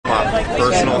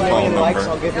personal phone number.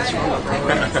 I'll give this phone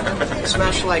number.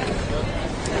 Smash like.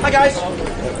 Hi guys,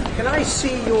 can I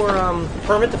see your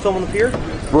permit to film on the pier?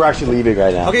 We're actually leaving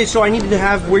right now. Okay, so I need to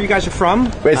have where you guys are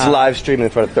from. It's live streaming in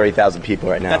front of 30,000 people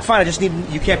right now. That's fine. I just need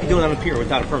you can't be doing it on the pier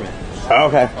without a permit. Oh,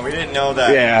 okay. Oh, we didn't know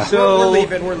that. Yeah. So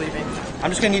We're leaving.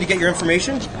 I'm just gonna need to get your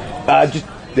information.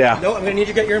 Yeah. No, I'm gonna need you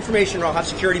to get your information, or I'll have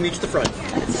security meet you at the front.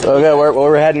 Okay,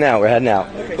 we're heading out. We're heading out.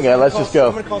 Okay, let's just go.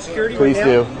 I'm gonna call security. Please right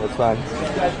do. now. That's fine. You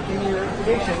guys give me your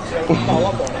information so I can follow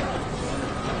up on it.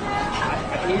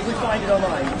 I can easily find it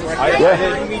online.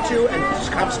 I meet you and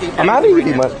just confiscate. I'm happy to give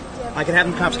you right money. now. I can have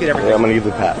them confiscate everything. Yeah, I'm gonna give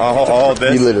the pat. All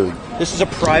this. You literally. This is a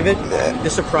private.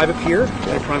 This is a private pier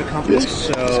and a private company.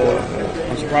 So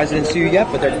I'm surprised I didn't see you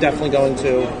yet, but they're definitely going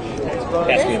to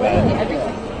ask me about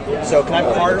it. So can I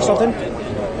have a card or something?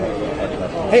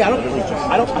 Hey, I don't care.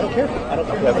 I don't care.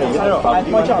 That's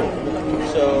my job.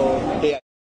 So.